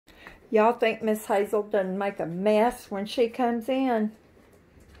Y'all think Miss Hazel doesn't make a mess when she comes in?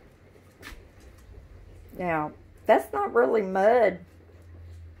 Now, that's not really mud.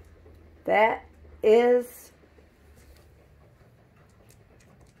 That is...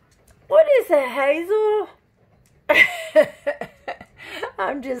 What is it, Hazel?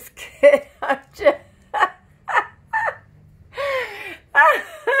 I'm just kidding. I'm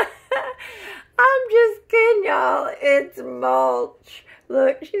just kidding, y'all. It's mulch.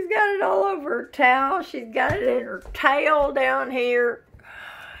 Look, she's got it all over her towel. She's got it in her tail down here.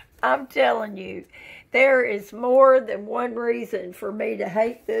 I'm telling you, there is more than one reason for me to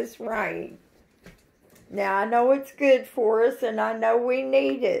hate this rain. Now, I know it's good for us, and I know we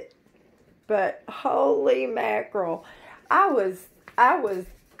need it. But holy mackerel, I was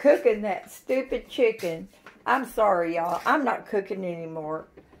cooking that stupid chicken. I'm sorry, y'all. I'm not cooking anymore.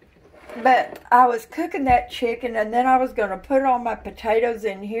 But I was cooking that chicken, and then I was going to put all my potatoes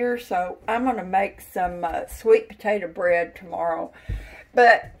in here. So I'm going to make some sweet potato bread tomorrow.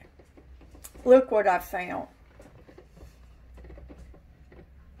 But look what I found.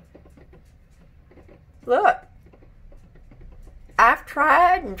 Look. I've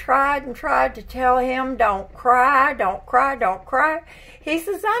tried and tried and tried to tell him, don't cry, don't cry, don't cry. He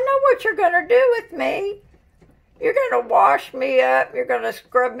says, I know what you're going to do with me. You're going to wash me up. You're going to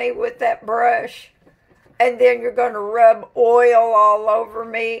scrub me with that brush. And then you're going to rub oil all over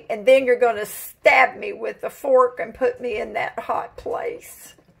me. And then you're going to stab me with a fork and put me in that hot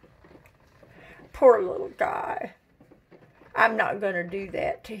place. Poor little guy. I'm not going to do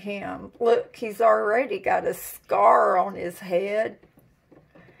that to him. Look, he's already got a scar on his head.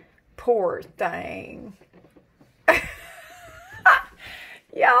 Poor thing.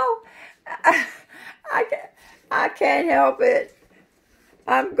 Y'all, I can't help it.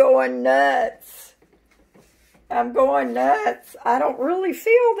 I'm going nuts. I'm going nuts. I don't really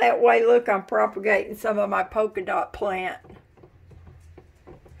feel that way. Look, I'm propagating some of my polka dot plant.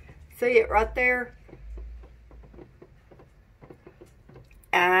 See it right there?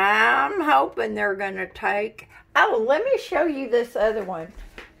 I'm hoping they're going to take... Oh, let me show you this other one.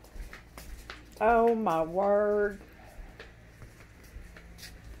 Oh, my word.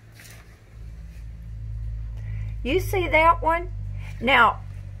 You see that one? Now,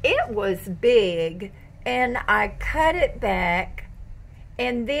 it was big, and I cut it back,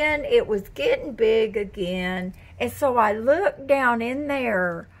 and then it was getting big again, and so I looked down in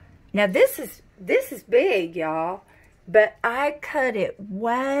there. Now, this is big, y'all. But I cut it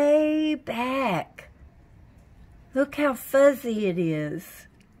way back. Look how fuzzy it is.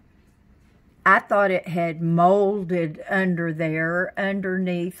 I thought it had molded under there,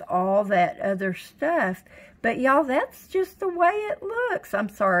 underneath all that other stuff. But y'all, that's just the way it looks. I'm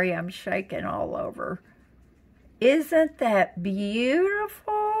sorry, I'm shaking all over. Isn't that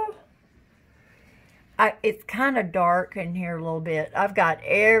beautiful? It's kind of dark in here a little bit. I've got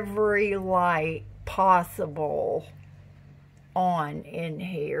every light possible on in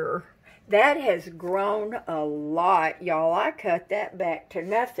here. That has grown a lot, y'all. I cut that back to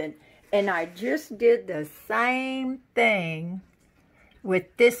nothing. And I just did the same thing with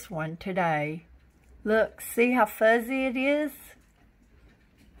this one today. Look, see how fuzzy it is?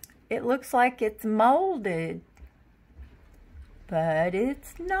 It looks like it's molded. But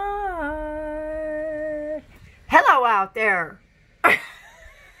it's not. Hello out there.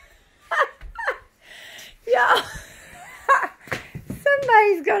 Y'all.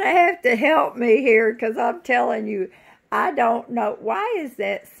 Somebody's going to have to help me here, because I'm telling you, I don't know. Why is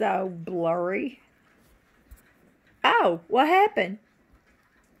that so blurry? Oh, what happened?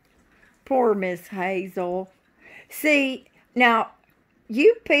 Poor Miss Hazel. See, now,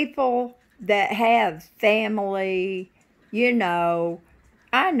 you people that have family, you know,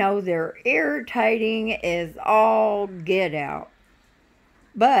 I know they're irritating as all get out.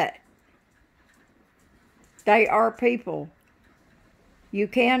 But they are people. You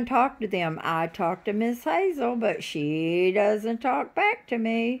can talk to them. I talk to Miss Hazel, but she doesn't talk back to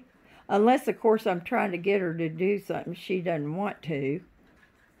me. Unless, of course, I'm trying to get her to do something she doesn't want to.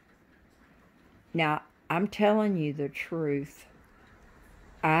 Now, I'm telling you the truth.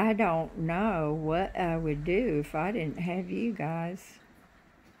 I don't know what I would do if I didn't have you guys.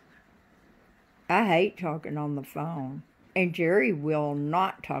 I hate talking on the phone. And Jerry will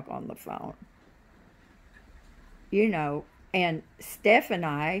not talk on the phone. You know, and Steph and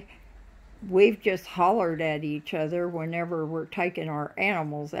I, we've just hollered at each other whenever we're taking our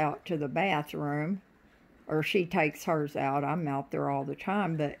animals out to the bathroom. Or she takes hers out. I'm out there all the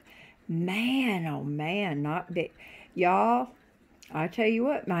time. But man, oh man, not big. Y'all, I tell you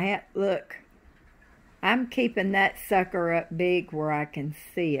what, my hat, look. I'm keeping that sucker up big where I can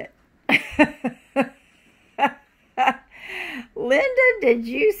see it. Linda, did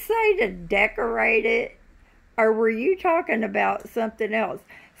you say to decorate it? Or were you talking about something else?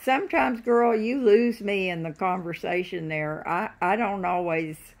 Sometimes, girl, you lose me in the conversation there. I don't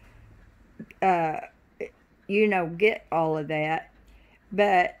always, get all of that.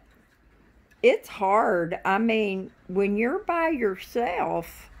 But it's hard. I mean, when you're by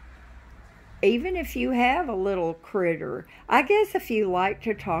yourself, even if you have a little critter, I guess if you like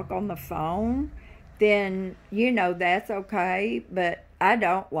to talk on the phone, then, that's okay. But I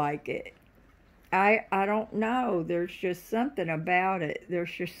don't like it. I don't know. There's just something about it. There's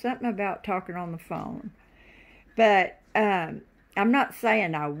just something about talking on the phone. But I'm not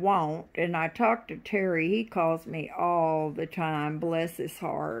saying I won't. And I talk to Terry. He calls me all the time. Bless his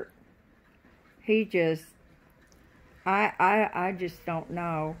heart. He just, I just don't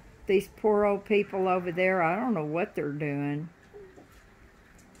know. These poor old people over there, I don't know what they're doing.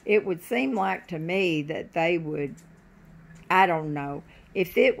 It would seem like to me that they would, I don't know.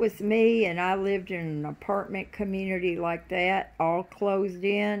 If it was me and I lived in an apartment community like that, all closed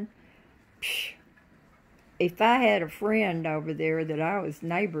in, if I had a friend over there that I was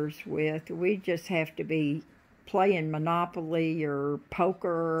neighbors with, we'd just have to be playing Monopoly or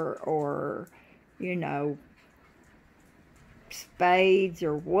poker or, spades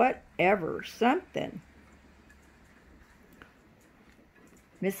or whatever, something.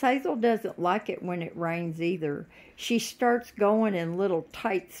 Miss Hazel doesn't like it when it rains either. She starts going in little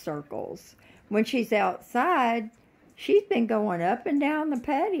tight circles. When she's outside, she's been going up and down the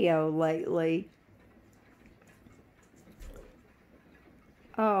patio lately.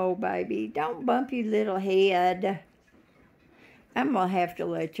 Oh, baby, don't bump your little head. I'm going to have to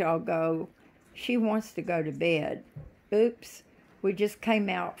let y'all go. She wants to go to bed. Oops, we just came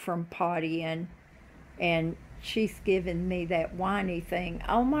out from pottying, and she's giving me that whiny thing.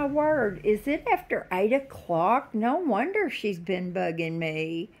 Oh, my word. Is it after 8 o'clock? No wonder she's been bugging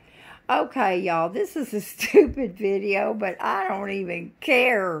me. Okay, y'all. This is a stupid video, but I don't even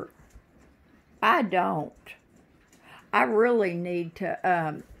care. I don't. I really need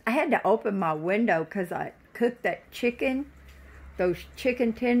to. I had to open my window because I cooked that chicken. Those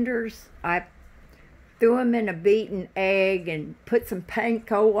chicken tenders. I threw them in a beaten egg and put some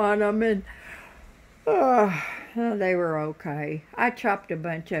panko on them, and they were okay. I chopped a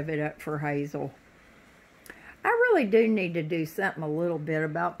bunch of it up for Hazel. I really do need to do something a little bit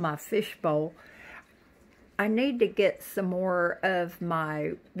about my fishbowl. I need to get some more of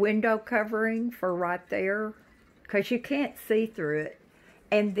my window covering for right there, because you can't see through it.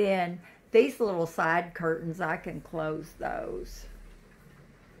 And then these little side curtains, I can close those.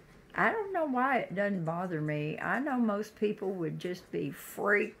 I don't know why it doesn't bother me. I know most people would just be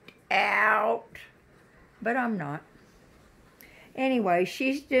freaked out, but I'm not. Anyway,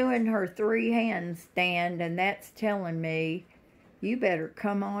 she's doing her 3-handstand, and that's telling me, you better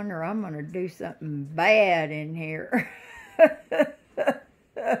come on or I'm going to do something bad in here.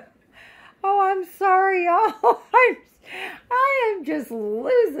 Oh, I'm sorry, y'all. I am just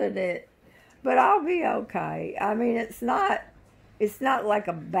losing it. But I'll be okay. I mean, it's not like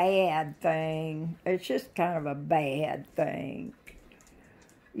a bad thing. It's just kind of a bad thing.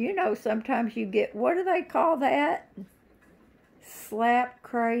 Sometimes you get, what do they call that? Slap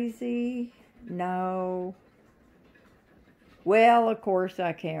crazy? No. Well, of course,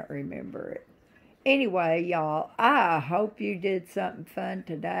 I can't remember it. Anyway, y'all, I hope you did something fun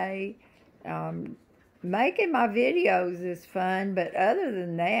today. Making my videos is fun, but other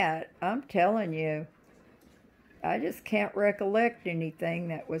than that, I'm telling you, I just can't recollect anything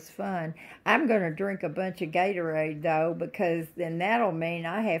that was fun. I'm going to drink a bunch of Gatorade, though, because then that'll mean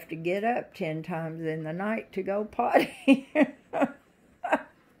I have to get up 10 times in the night to go potty. Okay,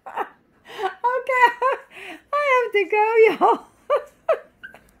 I have to go, y'all.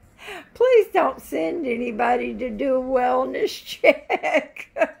 Please don't send anybody to do a wellness check.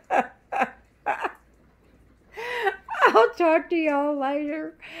 I'll talk to y'all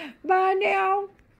later. Bye now.